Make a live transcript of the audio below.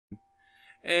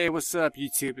Hey, what's up,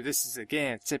 YouTube? This is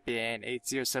again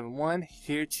SepiaAnt8071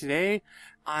 here today.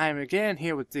 I'm again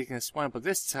here with DEACON of SWINE, but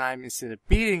this time instead of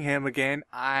beating him again,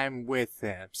 I'm with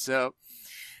him. So,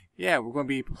 yeah, we're going to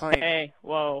be playing. Hey,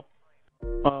 whoa.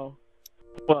 Whoa.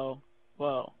 Whoa.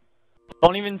 Whoa.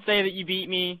 Don't even say that you beat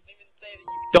me.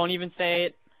 Don't even say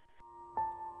it.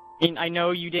 I mean, I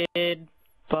know you did,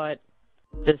 but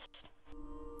just...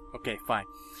 Okay, fine.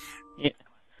 Yeah.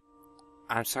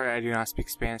 I'm sorry I do not speak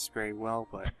Spanish very well,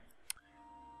 but...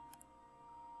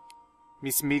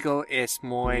 Mis amigo es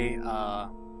muy,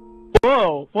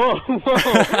 Whoa, whoa, whoa.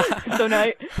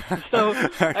 Okay.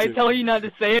 I tell you not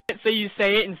to say it, so you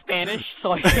say it in Spanish,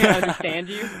 so I can understand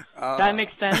you. That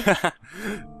makes sense?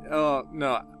 Oh,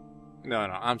 no. No,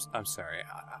 I'm sorry.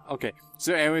 Okay,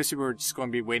 so anyways, we're just going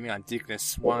to be waiting on DEACON of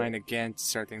SWINE again to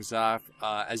start things off.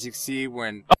 As you can see, we're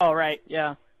in... Oh, right,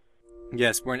 yeah.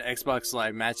 Yes, we're in Xbox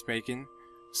Live Matchmaking.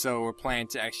 So we're planning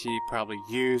to actually probably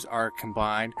use our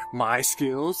combined my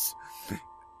skills,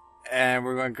 and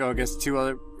we're going to go against two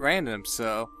other randoms.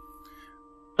 So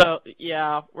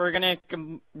yeah, we're gonna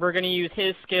use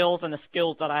his skills and the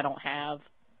skills that I don't have.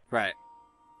 Right.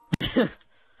 So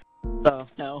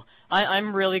no,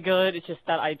 I'm really good. It's just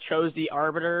that I chose the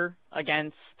Arbiter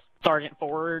against Sergeant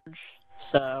Forge.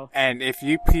 So. And if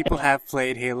you people have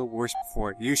played Halo Wars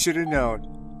before, you should have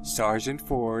known Sergeant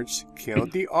Forge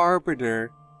killed the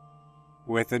Arbiter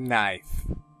with a knife.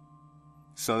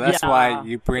 So that's why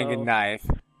you bring a knife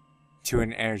to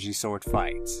an energy sword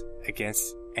fight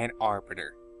against an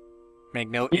Arbiter. Make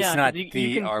note, it's not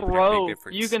the Arbiter, big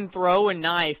difference. You can throw a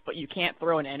knife, but you can't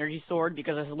throw an energy sword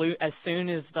because as soon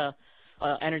as the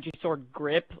energy sword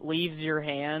grip leaves your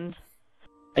hand,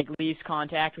 like leaves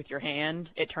contact with your hand,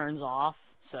 it turns off.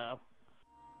 So.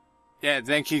 Yeah,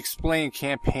 then can you explain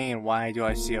campaign why do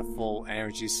I see a full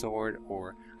energy sword,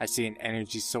 or I see an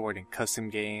energy sword in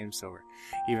custom games, or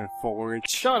even Forge?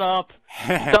 Shut up!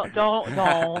 don't,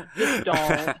 just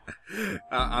don't.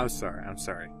 I'm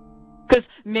sorry. Cause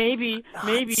maybe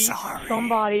sorry.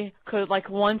 somebody could, like,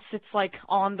 once it's like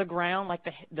on the ground, like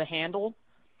the handle,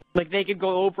 like they could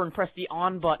go over and press the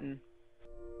on button.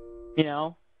 You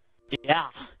know? Yeah.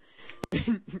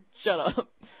 Shut up.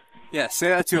 Yeah, say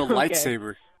that to a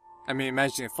lightsaber. I mean,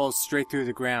 imagine it falls straight through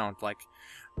the ground. Like,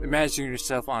 imagine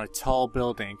yourself on a tall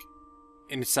building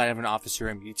inside of an office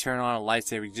room. You turn on a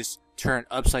lightsaber, you just turn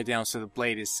upside down so the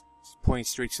blade is pointing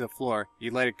straight to the floor.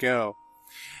 You let it go.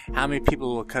 How many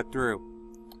people will cut through?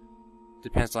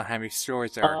 Depends on how many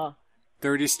stories there are.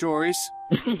 30 stories?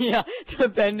 Yeah,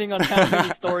 depending on how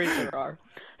many stories there are.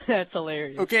 That's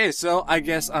hilarious. Okay, so I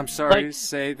guess I'm sorry to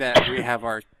say that we have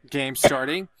our game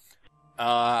starting.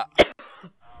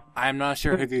 I'm not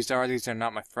sure who these are. These are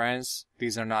not my friends.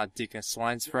 These are not DEACON of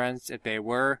SWINE's friends. If they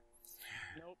were,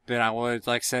 then I would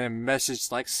like send a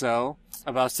message like so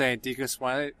about saying DEACON of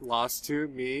SWINE lost to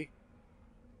me.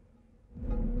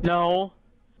 No,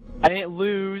 I didn't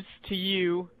lose to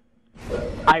you.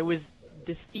 I was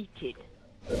defeated.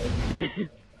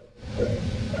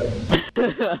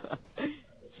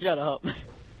 Shut up.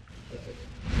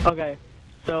 Okay,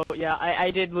 so yeah, I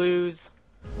did lose.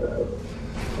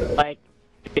 Like,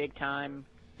 big time.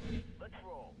 Let's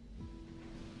roll.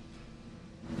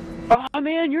 Oh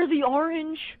man, you're the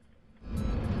orange.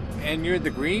 And you're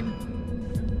the green?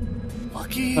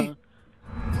 Lucky.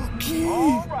 Lucky.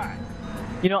 All right.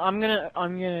 You know, I'm gonna,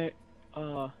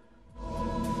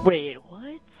 wait,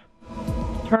 what?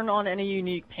 Turn on any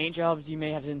unique paint jobs you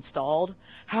may have installed.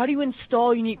 How do you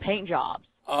install unique paint jobs?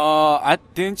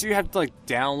 Didn't you have to, like,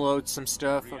 download some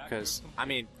stuff? Because, I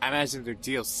mean, I imagine they're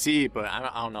DLC, but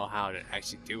I don't know how to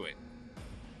actually do it.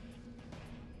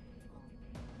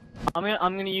 I'm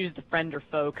gonna use the friend or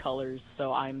foe colors,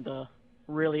 so I'm the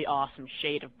really awesome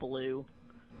shade of blue.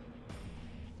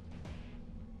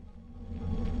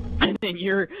 And then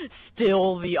you're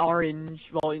still the orange.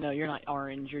 Well, you know, you're not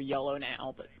orange, you're yellow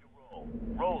now, but...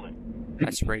 Rolling.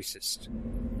 That's racist.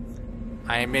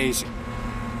 I am Asian.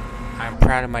 I'm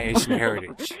proud of my Asian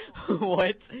heritage.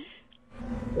 What?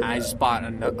 I just bought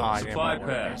a Supply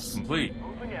pass complete.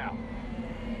 Moving out.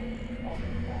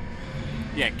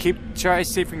 Yeah, try to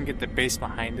see if we can get the base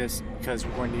behind us, because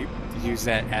we're going to use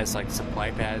that as like supply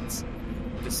pads.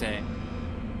 Just saying.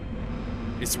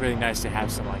 It's really nice to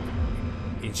have some like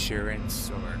insurance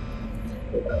or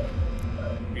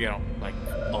like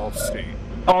Allstate.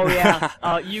 Oh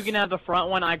yeah. You can have the front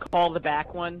one, I call the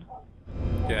back one.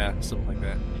 Yeah, something like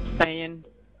that. Saying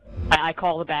I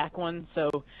call the back one,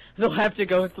 so they'll have to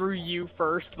go through you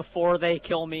first before they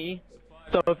kill me.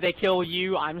 So if they kill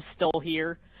you, I'm still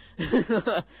here.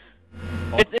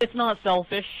 It's not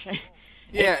selfish.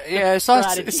 Yeah, it's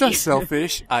not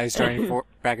selfish. Eyes turning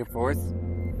back and forth.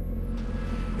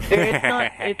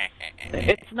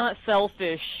 It's not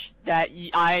selfish that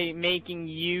I making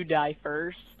you die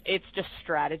first. It's just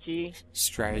strategy.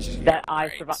 Strategy. That I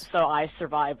survive, so I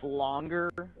survive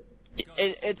longer.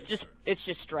 It's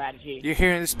just strategy. You're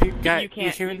hearing this, people? Guy, You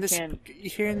hearing this? You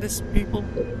hearing this, people?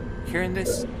 Hearing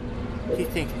this? You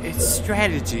think it's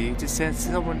strategy to send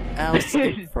someone else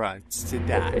in front to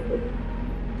die?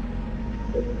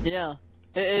 Yeah,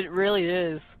 it really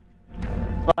is.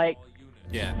 Like,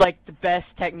 Yeah. like the best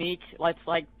technique. Like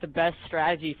the best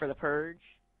strategy for the purge.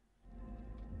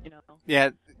 You know.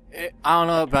 Yeah. I don't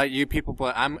know about you people,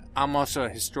 but I'm also a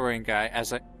historian guy.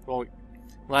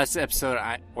 Last episode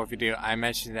or video I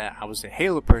mentioned that I was a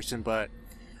Halo person, but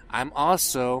I'm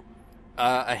also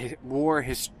a war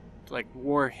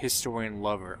historian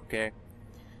lover. Okay,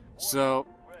 so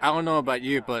I don't know about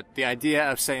you, but the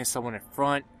idea of setting someone in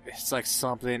front is like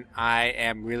something I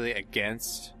am really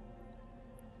against.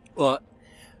 Well,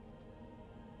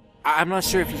 I'm not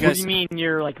sure if you guys. What do you mean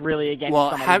you're like really against?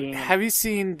 Well, somebody have you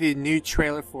seen the new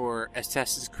trailer for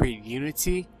Assassin's Creed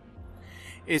Unity?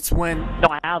 It's when. No,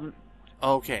 I haven't.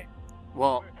 Okay,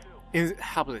 well,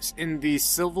 how about this? In the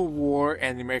Civil War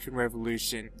and the American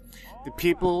Revolution, the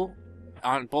people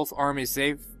on both armies,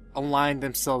 they've aligned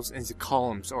themselves into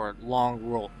columns or long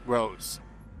rows.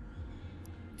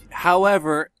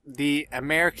 However, the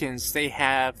Americans, they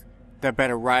have the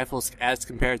better rifles as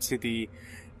compared to the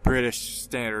British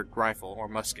standard rifle or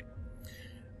musket.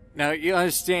 Now, you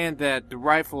understand that the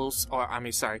rifles,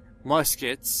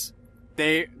 muskets,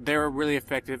 they're really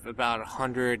effective about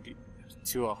 100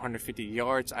 to 150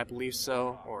 yards, I believe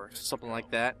so, or something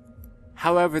like that.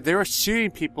 However, they were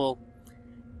shooting people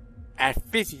at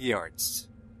 50 yards.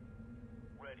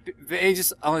 They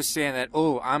just understand that,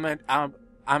 oh, I'm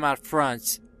out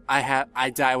front. I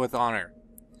die with honor.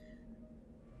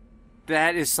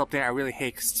 That is something I really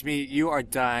hate, because to me, you are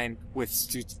dying with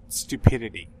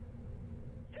stupidity.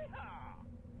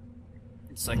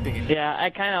 It's like thinking. Yeah, I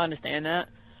kind of understand that.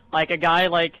 Like a guy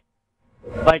like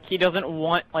he doesn't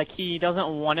want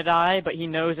to die, but he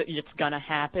knows that it's gonna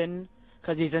happen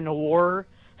because he's in a war.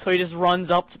 So he just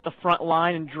runs up to the front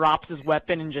line and drops his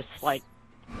weapon and just like.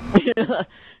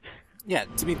 Yeah,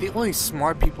 to me, the only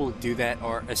smart people who do that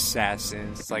are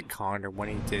assassins, like Connor when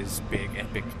he did his big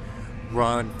epic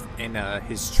run in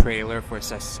his trailer for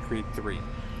Assassin's Creed 3.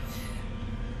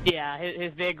 Yeah,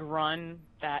 his big run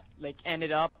that like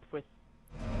ended up with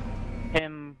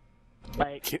him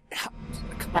like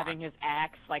having his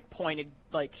axe like pointed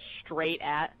like straight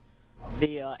at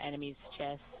the enemy's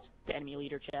chest, the enemy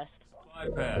leader chest.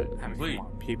 iPad complete. Come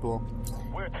on, people.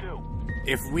 Where to?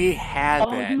 If we had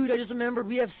Oh, that, dude, I just remembered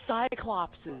we have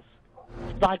Cyclopses.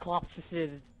 Cyclops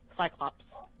is Cyclopi?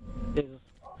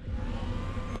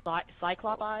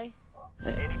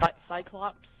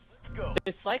 Cyclops?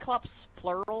 Is Cyclops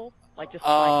plural? Like just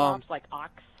Cyclops, like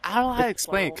ox? I don't know how to It's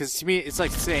explain it, plural. because to me, it's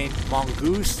like saying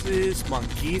mongooses,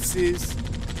 monkeeses,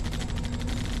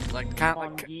 like kind of like,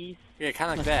 Mongoose? yeah,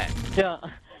 kind of like that. Yeah.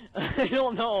 I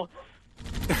don't know.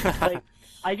 Like,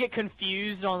 I get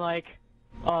confused on like,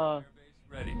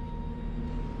 Ready.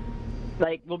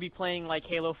 like we'll be playing like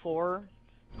Halo 4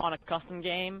 on a custom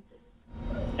game,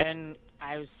 and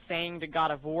I was saying to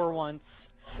God of War once,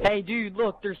 "Hey, dude,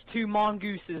 look, there's 2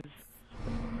 mongooses,"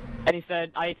 and he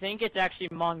said, "I think it's actually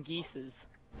mongeeses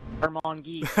or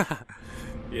mongeese."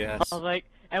 Yes. I was like,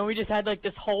 and we just had like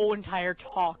this whole entire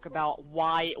talk about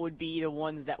why it would be the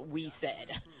ones that we said.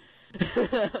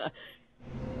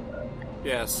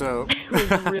 Yeah. So. It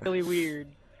was really weird.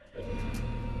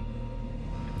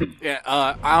 Yeah.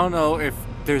 I don't know if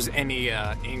there's any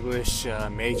English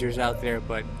majors out there,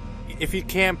 but if you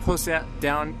can post that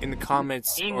down in the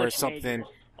comments or English something,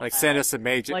 majors. like send us a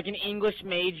major. Like an English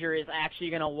major is actually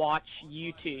gonna watch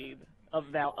YouTube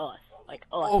about us, like us.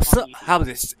 Oh, on so YouTube. how about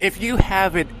this? If you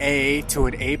have an A to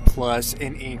an A plus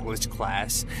in English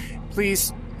class,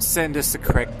 please send us the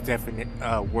correct definite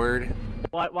word.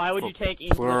 Why would for you take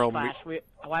English plural class?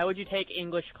 Why would you take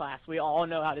English class? We all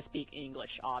know how to speak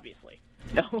English, obviously.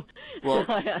 No.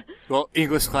 Well,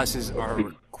 English classes are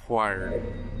required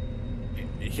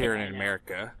here in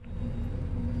America.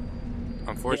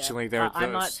 Unfortunately, there are those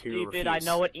I'm not who stupid. refuse. I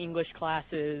know what English class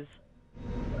is.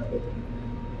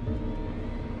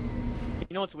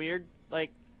 You know what's weird? Like,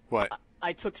 What?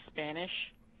 I took Spanish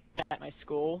at my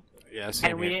school, Yes.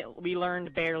 and we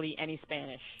learned barely any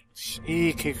Spanish.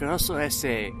 Y que grosso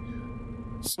ese.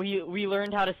 We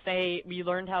learned how to say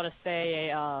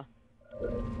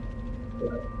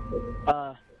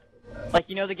like,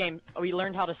 you know the game, we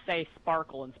learned how to say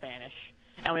sparkle in Spanish,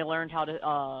 and we learned how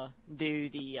to do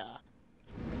the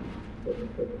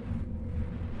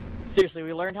Seriously,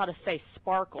 we learned how to say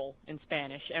sparkle in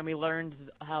Spanish, and we learned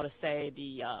how to say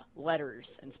the letters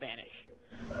in Spanish.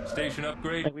 Station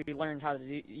upgrade. Like we learned how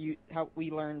we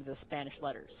learned the Spanish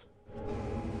letters,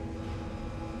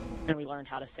 and we learned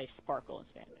how to say sparkle in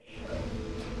Spanish,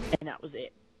 and that was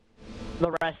it.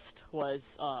 The rest was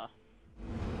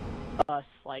us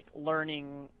like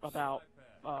learning about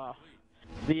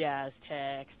the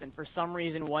Aztecs, and for some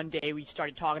reason one day we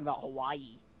started talking about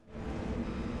Hawaii.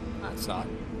 That's odd.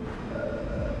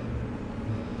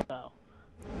 So,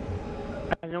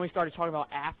 and then we started talking about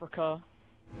Africa,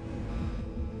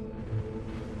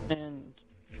 and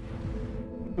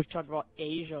we talked about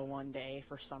Asia one day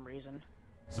for some reason,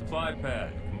 Supply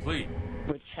pad complete.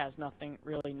 which has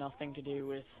really nothing to do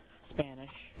with Spanish.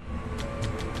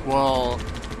 Well,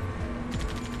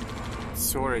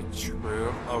 sort of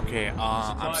true. Okay,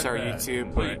 I'm sorry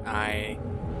YouTube, but I'm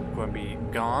going to be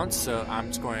gone, so I'm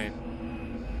just going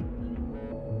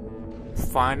to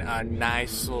find a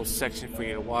nice little section for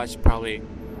you to watch. Probably,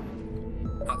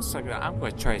 so I'm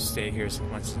going to try to stay here as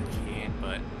much as I can,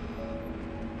 but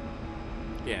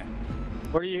yeah.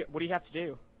 What do you have to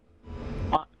do?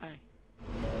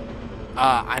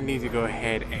 I need to go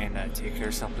ahead and take care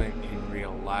of something in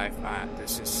real life.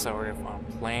 This is sort of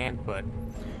unplanned, but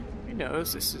who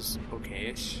knows? This is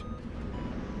okay-ish.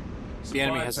 The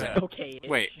enemy hasn't. Okay-ish.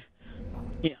 Wait.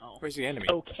 You know. Where's the enemy?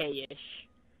 Okay-ish.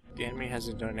 The enemy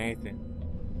hasn't done anything.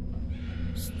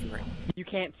 You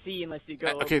can't see unless you go.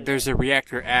 Okay, there's a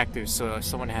reactor active, so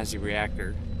someone has a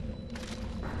reactor.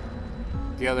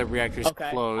 The other reactor's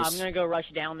closed. I'm gonna go rush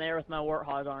down there with my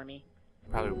Warthog army.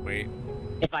 Probably wait.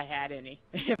 If I had any.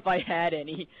 If I had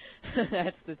any.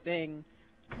 That's the thing.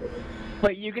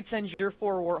 But you could send your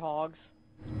 4 Warthogs.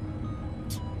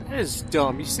 That is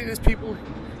dumb. You see these people?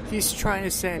 He's trying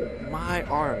to send my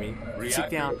army to take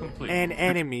down an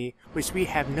enemy which we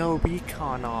have no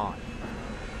recon on.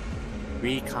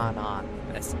 Recon on.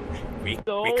 That's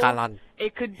recon on.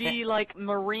 It could be like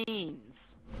Marines.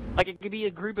 Like it could be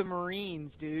a group of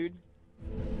Marines, dude.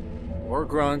 Or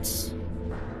grunts.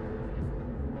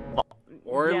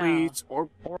 Or elites, or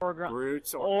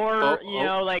brutes, or you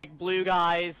know, like blue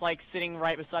guys, like sitting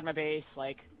right beside my base,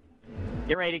 like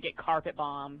get ready to get carpet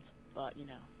bombed. But you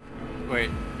know. Wait,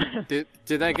 did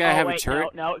that guy have a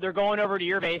turret? No, they're going over to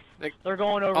your base. They're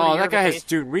going over. Oh, to your that guy base. has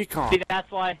doing recon. See,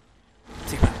 that's why.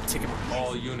 Take him out. Take him out.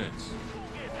 All units.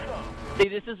 See,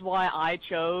 this is why I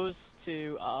chose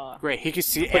to. Great, he can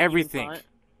see everything.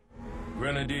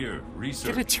 Grenadier,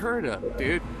 research. Get a turret up,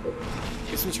 dude.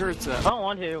 Get some turrets up. I don't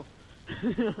want to.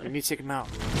 You need to take him out.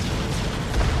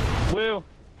 Woo!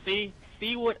 See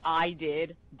what I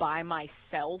did by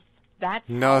myself? That's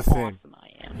nothing. How awesome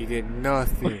I am. He did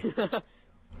nothing.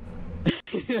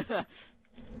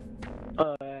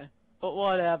 But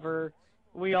whatever.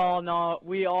 We all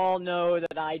know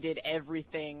that I did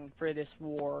everything for this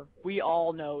war. We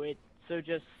all know it. So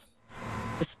just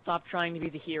stop trying to be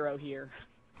the hero here.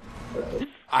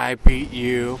 I beat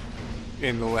you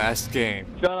in the last game.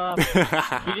 Shut up.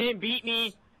 You didn't beat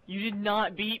me. You did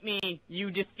not beat me.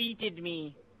 You defeated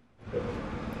me.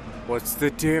 What's the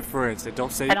difference? I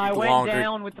don't say and I went longer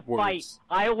down with the words. fight.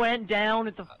 I went down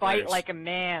with the fight like a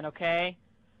man, okay?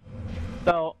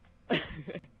 So...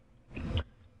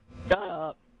 Shut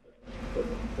up.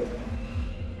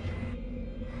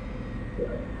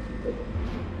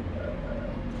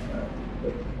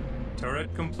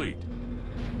 Turret complete.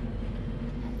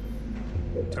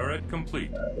 Turret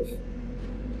complete.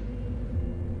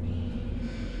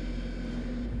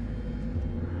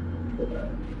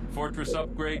 Fortress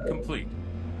upgrade complete.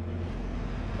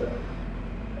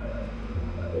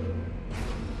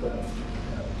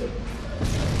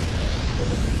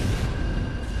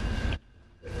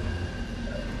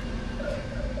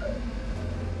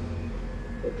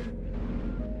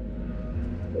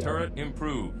 Turret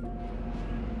improved.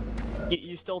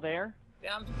 You still there?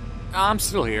 Yeah, I'm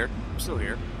still here. I'm still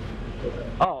here.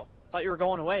 Oh, thought you were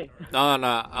going away. No.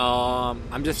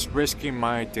 I'm just risking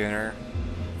my dinner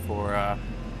for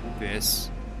this.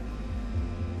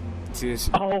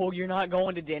 Oh, you're not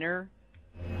going to dinner?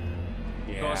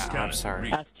 Yeah, I'm sorry.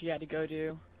 That's what you had to go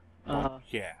do.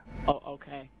 Yeah. Oh,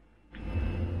 okay.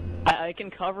 I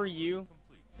can cover you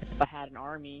if I had an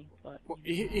army, but Well,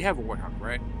 you have a warthog,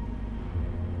 right?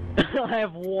 I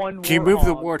have one. Can you move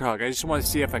the warthog? I just want to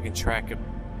see if I can track him.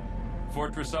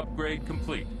 Fortress upgrade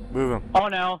complete. Move him. Oh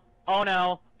no! Oh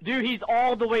no! Dude, he's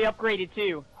all the way upgraded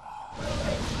too.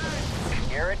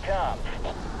 Here it comes.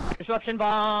 Disruption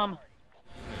bomb.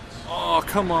 Oh,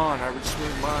 come on! I just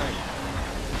moved mine.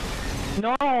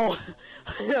 No!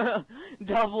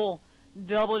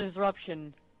 double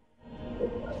disruption.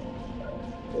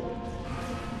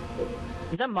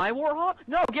 Is that my Warhog?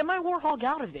 No, get my Warhog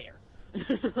out of there.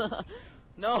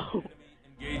 No.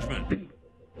 Engagement.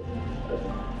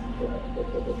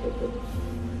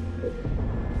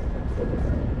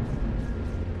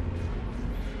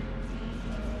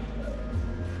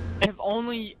 If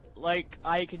only, like,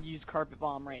 I could use Carpet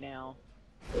Bomb right now.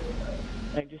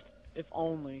 Like, just, if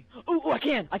only. Ooh, I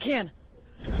can! I can!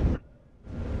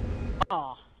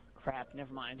 Oh, crap,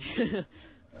 never mind.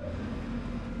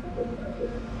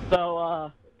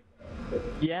 So,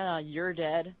 yeah, you're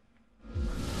dead.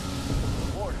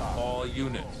 All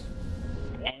units.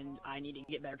 And I need to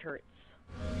get better turrets.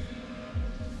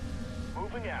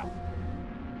 Moving out.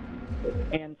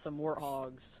 And some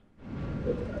Warthogs.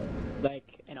 Like,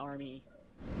 an army.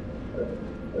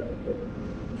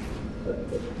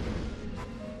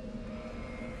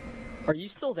 Are you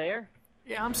still there?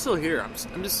 Yeah, I'm still here.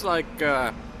 I'm just like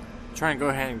trying to go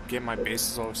ahead and get my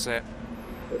bases all set.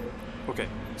 Okay,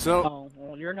 so. Oh,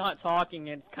 well, you're not talking.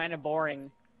 It's kind of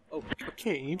boring. Oh,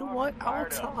 okay. You know what? I'll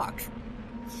talk.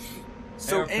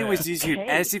 So, Aircraft. anyways, YouTube, Okay.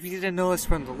 as if you didn't notice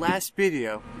from the last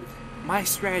video, my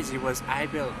strategy was I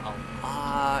built a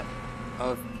lot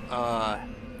of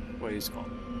what is it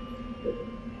called?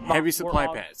 Heavy supply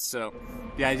Warthog. pads. So,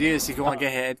 the idea is you go on get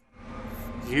ahead,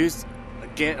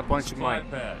 get a bunch of Supply money,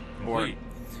 pad or complete.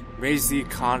 raise the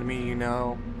economy. You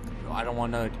know, I don't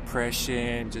want no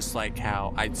depression, just like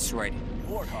how I destroyed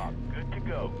Warthog, good to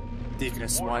go. DEACON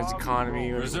of SWINE's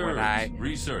economy when Reserves. I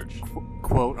Research.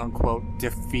 quote unquote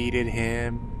defeated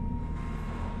him.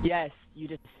 Yes, you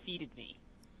defeated me.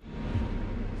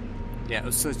 Yeah, it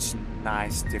was such a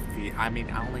nice defeat. I mean,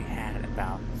 I only had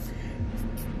about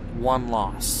one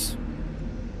loss.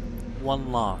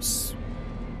 One loss.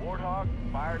 Warthog,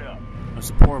 fired up. It was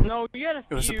a poor. No, you had a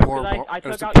It was a few, poor. 'cause I It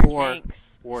was took a out your poor tanks.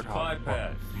 Supply warthog.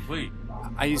 pad complete.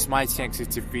 I used my tanks to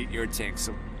defeat your tanks.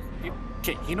 So,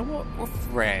 okay, you know what? We're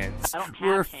friends. I don't have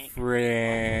We're tanks.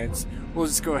 friends. We'll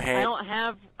just go I ahead, don't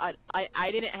have.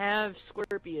 I didn't have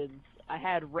scorpions. I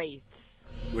had wraiths.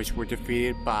 which were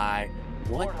defeated by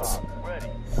what? Warthog, ready.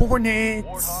 Hornets.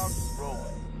 Warthog,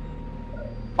 rolling.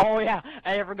 Oh yeah,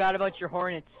 I forgot about your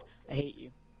hornets. I hate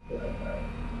you.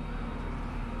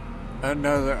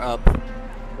 Another up.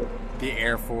 The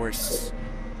Air Force.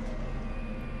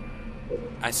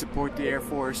 I support the Air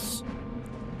Force.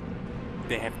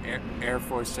 They have Air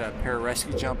Force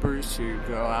pararescue jumpers who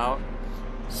go out,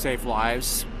 save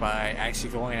lives by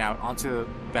actually going out onto the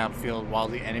battlefield while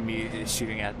the enemy is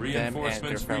shooting at them and their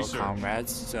Reinforcements fellow research.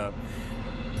 comrades. So,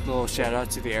 little shout out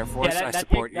to the Air Force. Yeah, I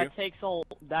support you. That takes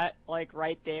that like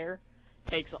right there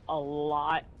takes a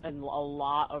lot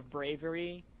of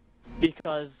bravery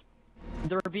because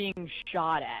they're being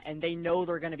shot at and they know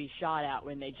they're going to be shot at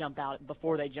when they jump out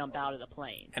before they jump out of the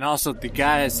plane. And also, the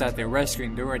guys that they're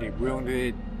rescuing, they're already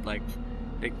wounded. Like,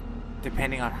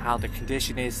 depending on how the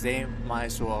condition is, they might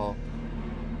as well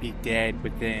be dead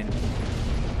within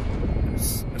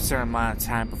a certain amount of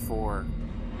time before.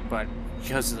 But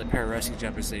because of the pararescue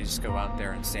jumpers, they just go out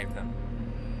there and save them.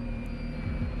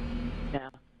 Yeah,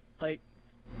 like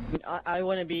I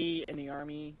want to be in the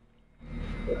army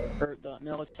or the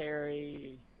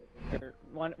military or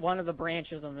one of the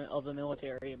branches of the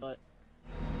military, but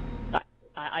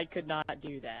I could not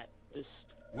do that. Just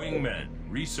Wingmen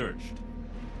researched.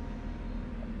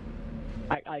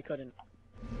 I couldn't.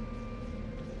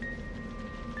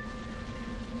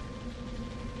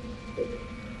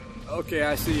 Okay,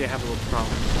 I see you have a little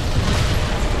problem.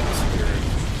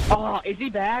 Oh, is he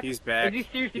back? He's back. Is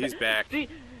he seriously He's back. See,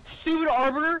 stupid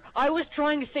arbiter, I was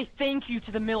trying to say thank you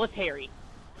to the military.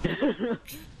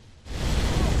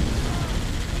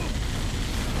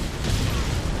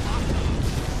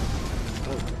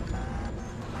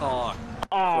 Oh,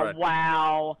 Oh, right.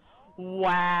 wow.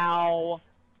 Wow.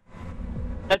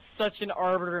 That's such an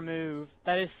arbiter move.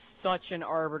 That is such an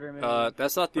arbiter move.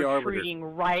 that's not the arbiter. Retreating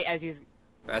right as he's...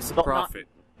 That's the Well, prophet.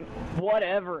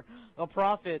 Whatever. A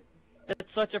prophet. That's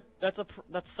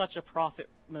such a prophet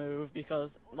move because,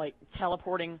 like,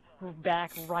 teleporting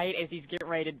back right as he's getting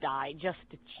ready to die just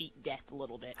to cheat death a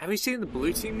little bit. Have you seen the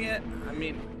blue team yet? I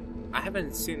mean, I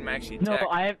haven't seen them actually No,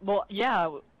 attack. well, yeah,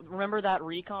 remember that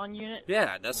recon unit?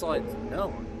 Yeah, that's all I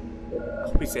know. I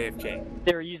hope he's AFK.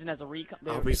 They were using as a recon.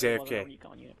 I hope he's it wasn't AFK. a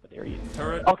recon unit, but they were using.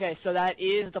 Turret. Okay, so that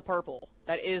is the purple.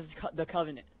 That is the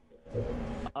Covenant.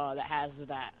 That has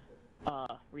that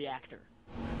reactor.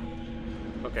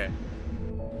 Okay.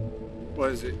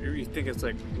 What is it? You think it's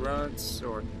like grunts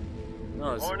or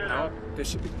no? It's Hornet out. up. There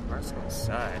should be grunts on the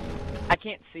side. I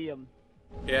can't see them.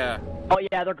 Yeah. Oh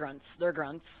yeah, they're grunts. They're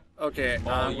grunts. Okay,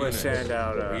 All I'm gonna units. send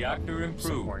out Reactor some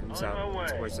improved. horns On my out way.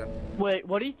 towards them. Wait,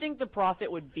 what do you think the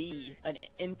profit would be? An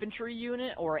infantry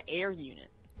unit or an air unit?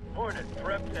 Hornet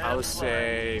prepped I would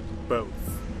say both.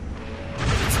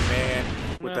 It's a man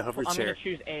with the hover I'm chair. gonna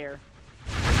choose air.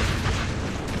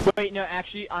 Wait, no,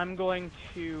 actually, I'm going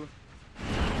to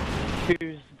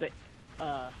choose the.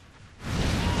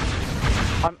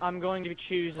 I'm going to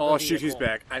choose. Oh the shoot, he's vehicle.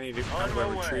 back. I'm On gonna my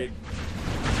way. retreat.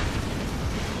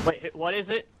 Wait, what is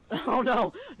it? Oh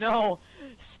no, no,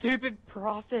 stupid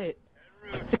profit.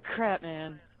 Crap,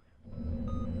 man.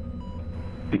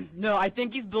 No, I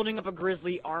think he's building up a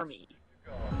grizzly army.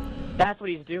 That's what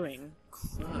he's doing.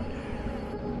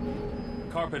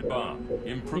 Carpet bomb. Need to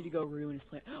Improved. go ruin his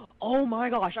plant. Oh my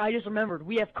gosh, I just remembered.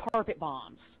 We have carpet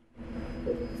bombs.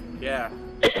 Yeah.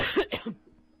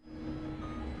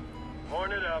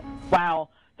 Hornet up. Wow,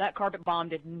 that carpet bomb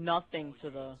did nothing to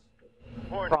the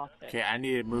Hornet. profit. Okay, I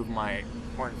need to move my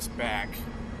horns back.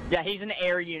 Yeah, he's an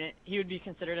air unit. He would be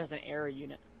considered as an air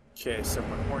unit. Okay, so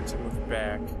my horns move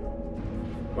back.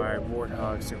 My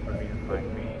warthogs are moving my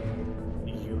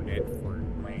main unit for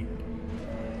land.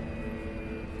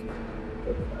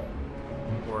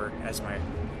 Or as my...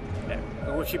 Yeah, I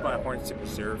will keep my horns in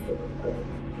reserve.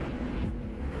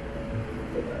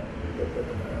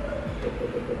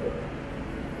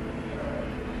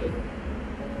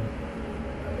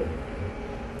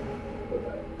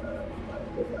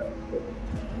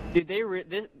 Dude, they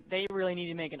really need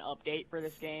to make an update for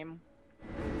this game.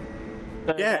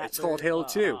 So Yeah, that it's called there's, Halo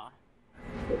 2.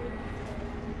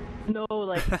 No,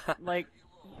 like,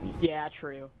 yeah,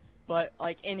 true. But,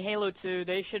 like, in Halo 2,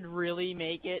 they should really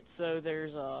make it so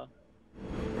there's a...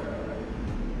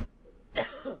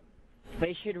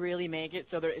 They should really make it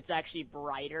so that it's actually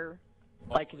brighter.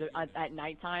 Like, at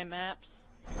nighttime maps.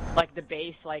 Like, the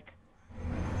base, like,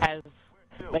 has,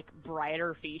 like,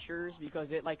 brighter features because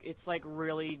it's,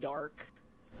 really dark.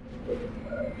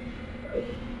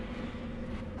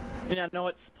 And I know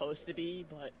it's supposed to be,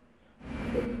 but...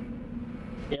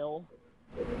 Still.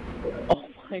 Oh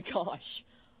my gosh.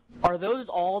 Are those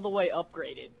all the way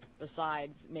upgraded,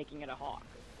 besides making it a hawk?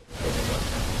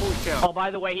 Holy cow. Oh,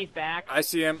 by the way, he's back. I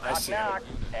see him, I Knock, see him. knock.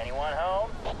 Anyone home?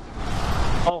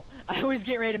 Oh, I was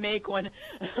getting ready to make one.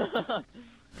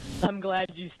 I'm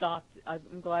glad you stopped.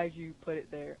 I'm glad you put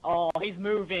it there. Oh, he's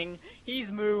moving. He's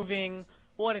moving.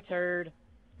 What a turd.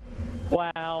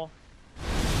 Wow.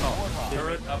 Oh,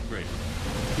 Turret upgrade.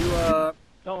 you,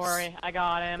 Don't worry, I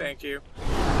got him. thank you.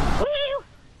 Woo!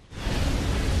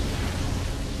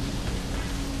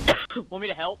 Want me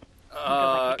to help?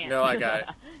 Because I can't. No, I got it.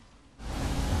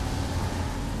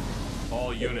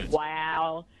 All units.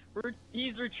 Wow.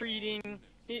 He's retreating.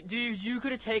 Dude, you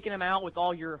could have taken him out with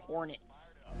all your hornets.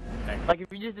 Thank you. Like,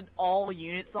 if you just did all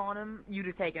units on him, you'd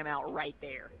have taken him out right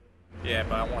there. Yeah,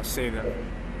 but I want to save them.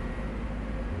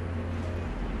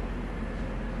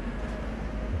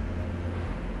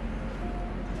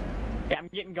 Yeah, I'm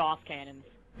getting Gauss cannons.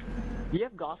 Do you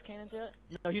have Gauss cannons yet?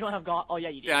 No, you don't have Gauss. Oh, yeah,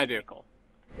 you do. Yeah, I do. Okay, cool.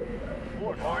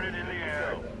 Hornet in the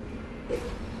air.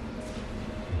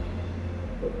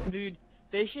 Dude,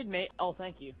 they should make. Oh,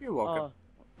 thank you. You're welcome.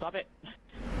 Stop it.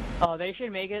 They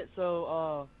should make it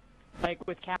so, like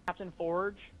with Captain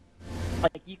Forge,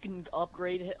 like you can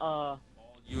upgrade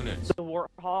Units. the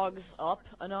Warthogs up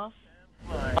enough.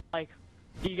 Like,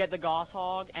 you get the Gauss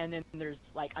Hog, and then there's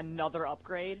like another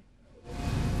upgrade,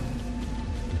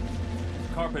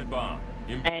 Carpet bomb.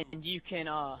 and you can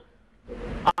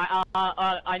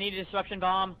I need a disruption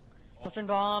bomb. Disruption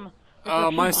bomb.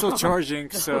 Mine's still charging,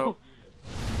 so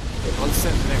let's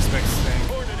send the next best thing.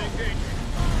 Hornet engaging.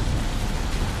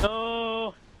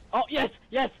 No. Oh yes,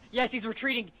 yes, yes. He's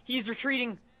retreating. He's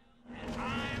retreating.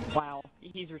 Wow,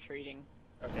 he's retreating.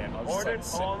 Okay, Hornet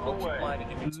on the way.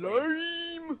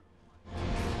 Lame.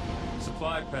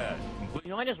 Supply pad. Complete. You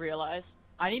know, I just realized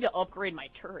I need to upgrade my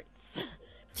turrets.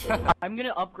 I'm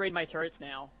gonna upgrade my turrets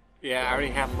now. Yeah, I already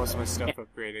have most of my stuff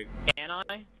upgraded. Can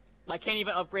I? I can't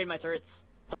even upgrade my turrets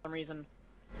for some reason.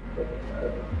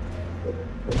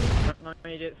 Let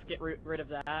me just get rid of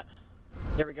that.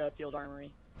 There we go, field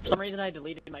armory. For some reason I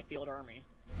deleted my field armory.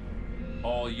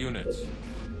 All units.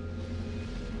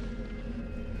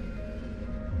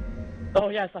 Oh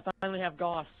yes, I finally have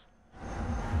Gauss.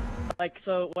 Like,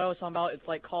 so what I was talking about, it's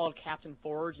like called Captain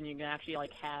Forge, and you can actually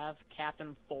like have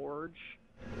Captain Forge.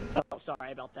 Oh,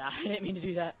 sorry about that. I didn't mean to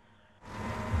do that.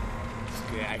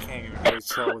 Yeah, I can't even really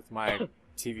tell with my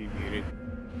TV muted.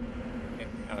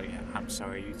 Oh yeah, I'm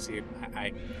sorry, YouTube.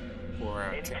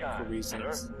 For technical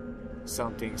reasons,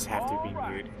 some things have to be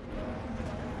muted.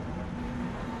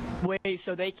 Wait,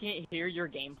 so they can't hear your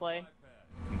gameplay?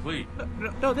 complete.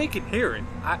 No, they can hear it.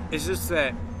 It's just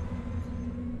that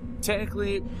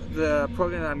technically the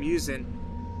program I'm using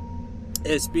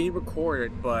is being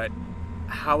recorded, but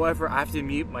however, I have to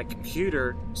mute my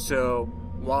computer, so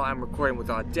while I'm recording with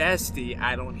Audacity,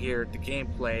 I don't hear the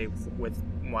gameplay with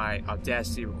my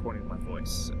Audacity recording my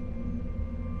voice.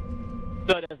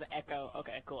 So it doesn't echo.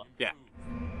 Okay, cool. Yeah.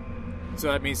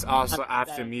 So that means also I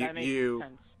have to mute you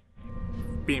sense.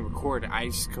 being recorded. I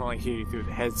just can only hear you through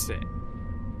the headset.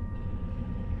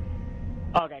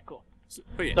 Okay, cool.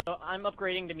 But yeah. So I'm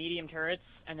upgrading to medium turrets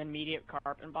and then medium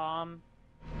carpet bomb.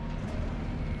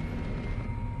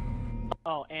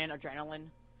 Oh, and adrenaline.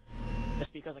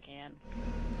 Just because I can.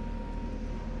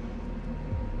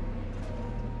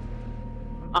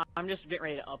 I'm just getting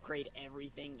ready to upgrade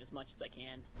everything as much as I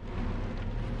can.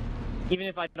 Even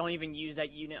if I don't even use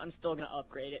that unit, I'm still gonna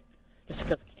upgrade it. Just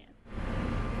because I can.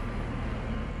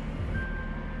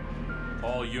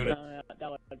 All units. That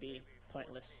would be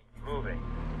pointless. Moving.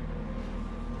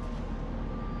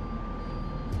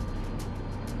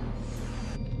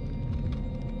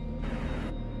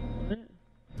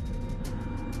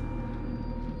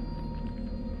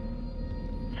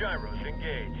 Gyros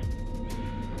engaged.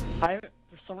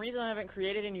 For some reason, I haven't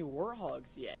created any warhogs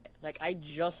yet. Like, I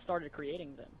just started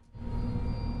creating them.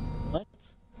 What?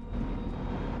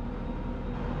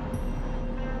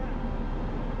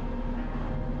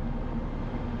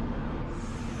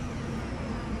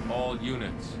 All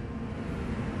units.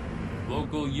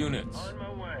 Local units. On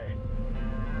my way.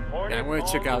 Yeah, I'm gonna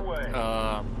check out. Way.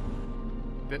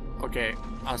 Okay,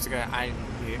 I was gonna. I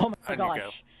need Oh my to gosh.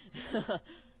 go.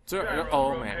 So,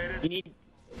 oh man. You need...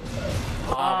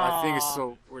 I think it's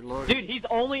so we're loaded. Dude, he's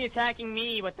only attacking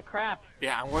me with the crap.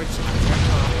 Yeah, I'm going to.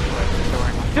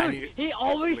 Dude, he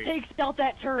always takes out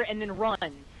that turret and then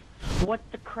runs. What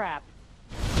the crap?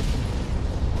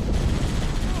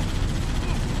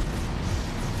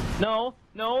 No,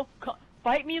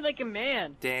 fight me like a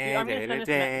man. Dude, I'm gonna send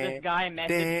this guy a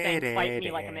message saying, fight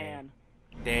me like a man.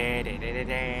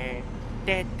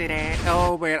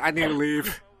 Oh man, I need to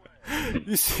leave.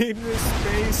 You see this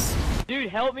face? Dude,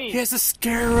 help me. He has a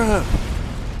scarab.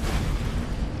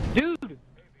 Dude,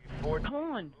 come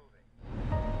on.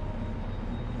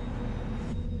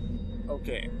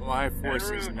 Okay, my force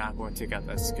is not going to take out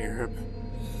that scarab.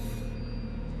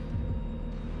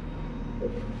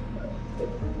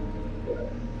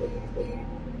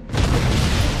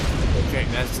 Okay,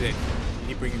 that's it.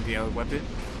 Keep bringing the other weapon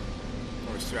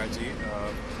or strategy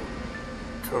of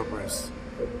cobras.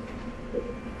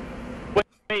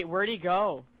 Wait, where'd he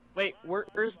go? Wait,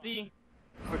 where's the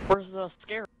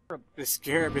scarab? The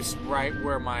scarab is right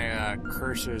where my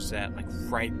cursor's at, like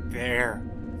right there.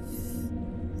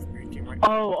 Right.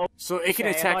 Oh, so it can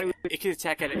okay, attack. It can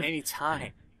attack at any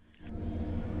time.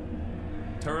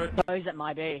 Turret. So he's at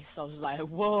my base. So I was like,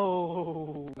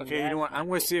 whoa. Okay, you know what? I'm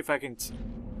gonna see if I can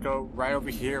go right over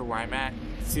here where I'm at.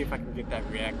 See if I can get that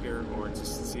reactor, or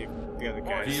just see if the other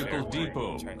guys. Vehicle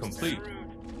depot complete.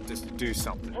 Just do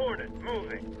something. Hornet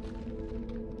moving.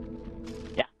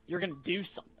 Yeah, you're gonna do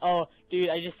something. Oh, dude,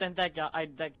 I just sent that guy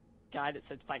that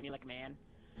said fight me like a man,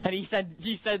 and he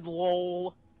said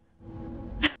lol.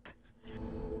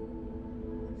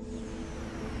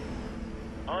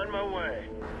 On my way.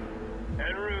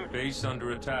 En route. Base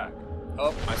under attack.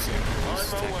 Oh, I see him. On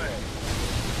my way.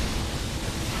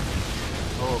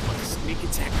 Oh, my sneak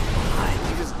attack behind.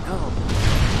 He doesn't know.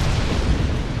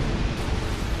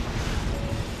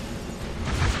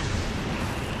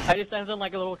 I just sent him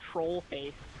like a little troll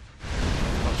face.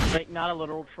 Like, not a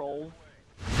literal troll.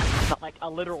 Not like a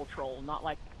literal troll, not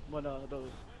like one of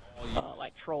those,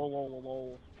 like troll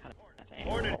lol kind of thing.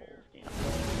 Hornet. Trolls, you know.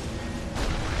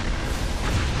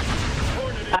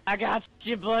 I got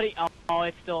you, buddy. Oh,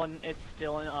 it's still in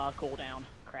cooldown.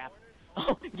 Crap.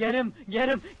 Oh, get him!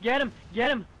 Yeah!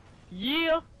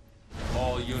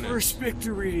 All units. First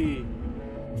victory.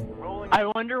 Rolling. I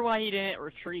wonder why he didn't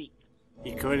retreat.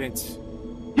 He couldn't.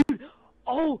 Dude!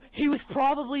 Oh, he was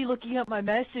probably looking at my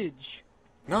message.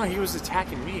 No, he was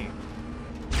attacking me.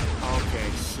 Okay,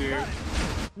 shoot.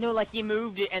 No, like he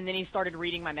moved it and then he started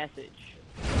reading my message.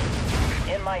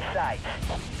 In my sight.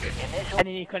 Initial. And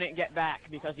then he couldn't get back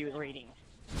because he was reading.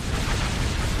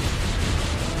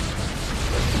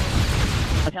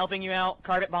 I'm helping you out.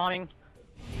 Carpet bombing.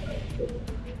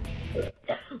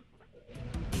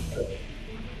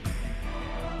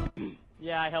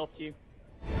 Yeah, I helped you.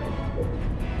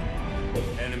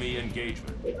 Enemy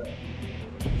engagement.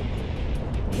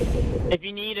 If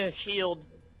you need a shield,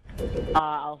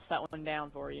 I'll set one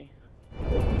down for you.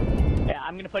 Yeah,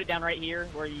 I'm gonna put it down right here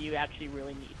where you actually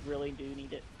really do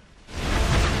need it.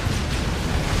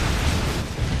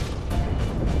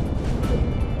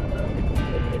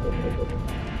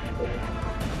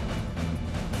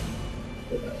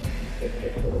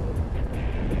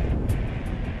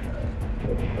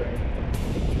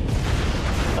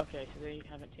 they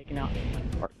haven't taken out any of my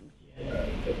apartments yet.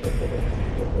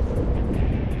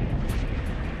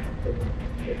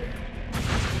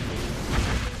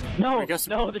 No,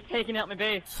 no, they're taking out my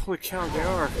base. Holy cow, they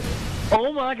are.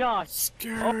 Oh my gosh.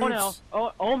 Scared. Oh no.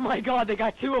 Oh my god, they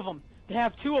got 2 of them. They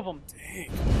have 2 of them.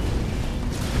 Dang.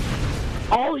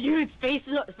 All units face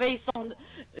on.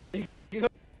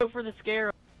 Go for the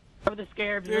scare. For the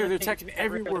scare. Dude, they're attacking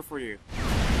everywhere for you.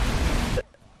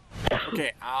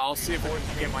 Okay, I'll see if I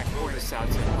can get my fortress out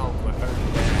to help, but other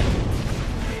than that...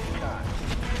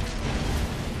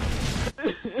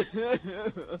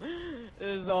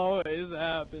 This always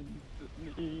happens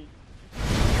to me.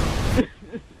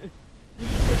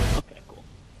 Okay, cool.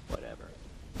 Whatever.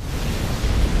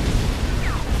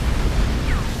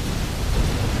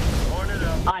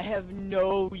 I have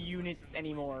no units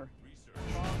anymore.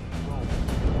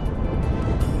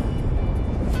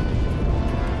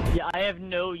 Yeah, I have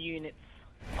no units.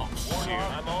 Oh, shoot.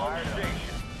 I'm on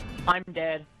station. I'm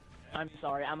dead. I'm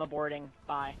sorry, I'm aborting.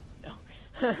 Bye. No.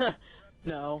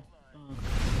 No.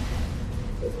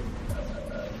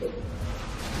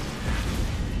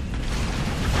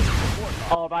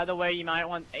 Oh, by the way, you might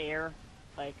want air.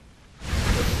 Like...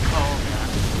 Oh,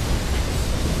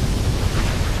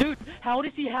 God. Dude, how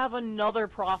does he have another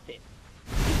profit?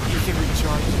 You can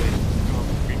recharge it. Oh,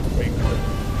 big one.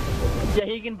 Yeah,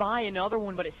 he can buy another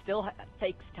one, but it still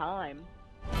takes time.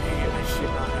 Dang it, I should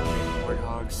not have any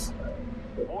warthogs.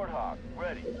 Warthog,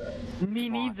 ready. Me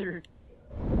neither.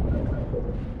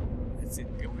 That's it.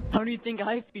 How do you think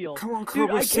I feel? Come on, Dude,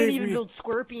 Cobra, I save can't even me. build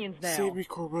scorpions now. Save me,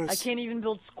 Cobras. I can't even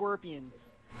build scorpions.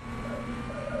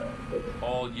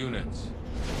 All units.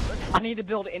 I need to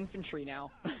build infantry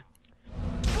now.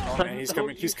 Oh man, he's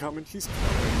coming, he's coming, he's coming.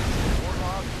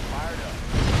 Warthog fired up.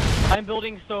 I'm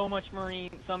building so many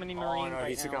marines Oh no, right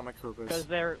he took now. out my Cobras. Because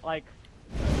they're like...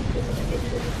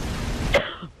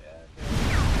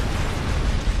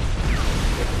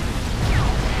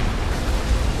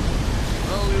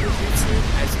 Well, little YouTube,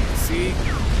 as you can see, 2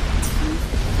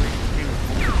 freaking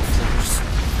forces.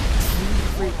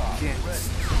 2 freaking...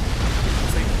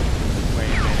 Wait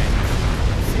a minute.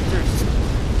 I think there's...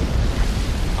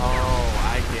 Oh,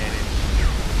 I get it.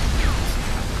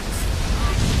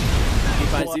 He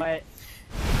buys What? it.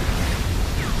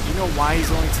 You know why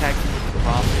he's only attacking with the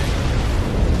profit?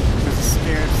 Because the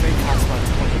scarabs, they cost about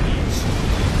 20 each.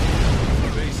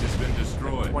 The base has been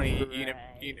destroyed. 20 unit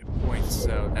points,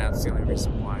 so that's the only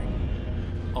reason why.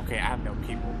 Okay, I have no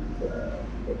people.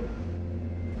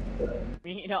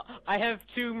 You know, I have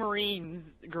 2 marines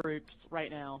groups right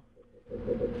now.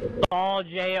 All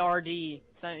JRD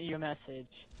sent you a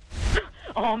message.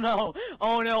 Oh no!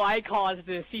 Oh no! I caused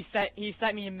this. He sent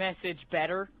me a message.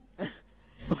 Better.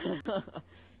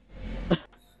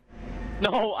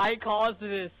 No, I caused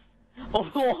this. Oh,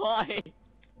 why?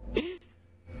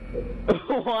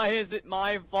 Why is it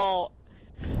my fault?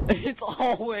 It's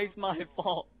always my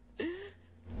fault.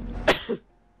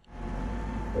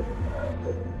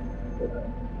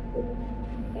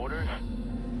 Orders.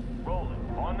 Rolling.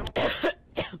 On the...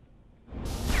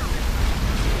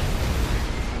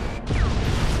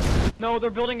 No,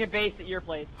 they're building a base at your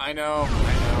place. I know,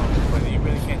 but you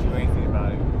really can't do anything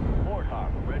about it.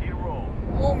 Warthog, ready to roll.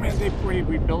 Oh man, they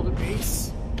rebuilt a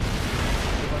base.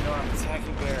 Oh no, I'm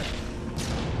attacking there.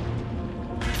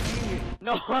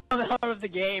 No, I'm out of the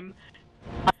game.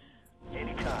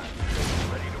 Anytime.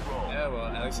 Ready to roll. Yeah, well,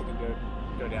 at least I can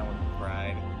go down with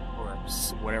pride, or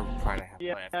whatever pride I have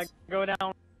Yeah, left. go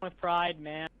down with pride,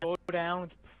 man. Go down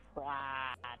with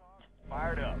pride.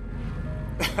 Fired up.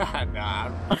 Nah, I'm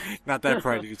not that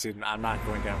pride, YouTube. I'm not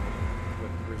going down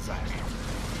with resigning.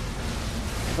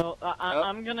 So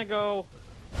I'm gonna go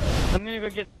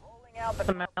get Rolling out the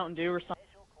some Mountain Dew or something.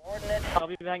 coordinates. I'll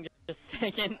be back in just a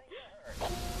second.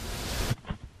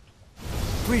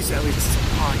 Please, at least,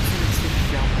 can you take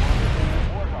me down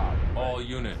Warthog. All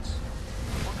units.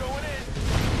 We're going in.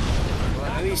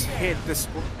 Well, at least hit the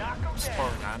Knock 'em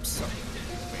Spartan. down. I'm sorry.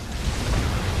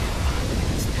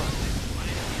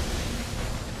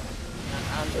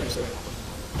 I'm just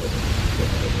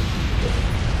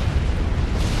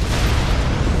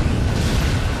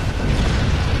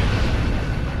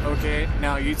Okay,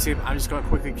 now YouTube, I'm just going to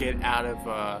quickly get out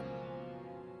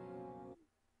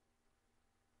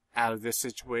of this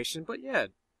situation, but yeah.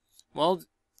 Well,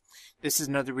 this is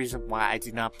another reason why I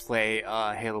do not play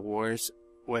Halo Wars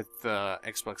with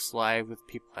Xbox Live with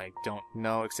people I don't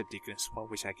know, except Deacon of Swine,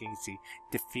 which I can easily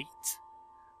defeat.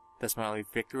 That's my only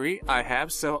victory I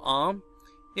have, so,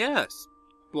 yes.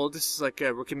 Well, this is like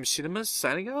Rookie Machinima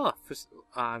signing off.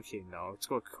 I'm kidding, no. Let's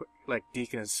go like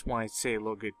Deacon of Swine, say a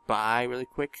little goodbye really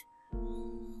quick.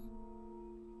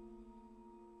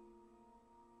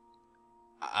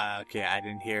 Okay, I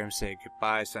didn't hear him say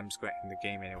goodbye, so I'm just going to end the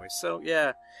game anyway. So,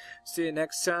 yeah, see you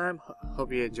next time.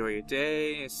 Hope you enjoy your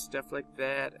day and stuff like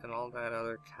that, and all that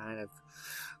other kind of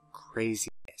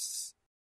craziness.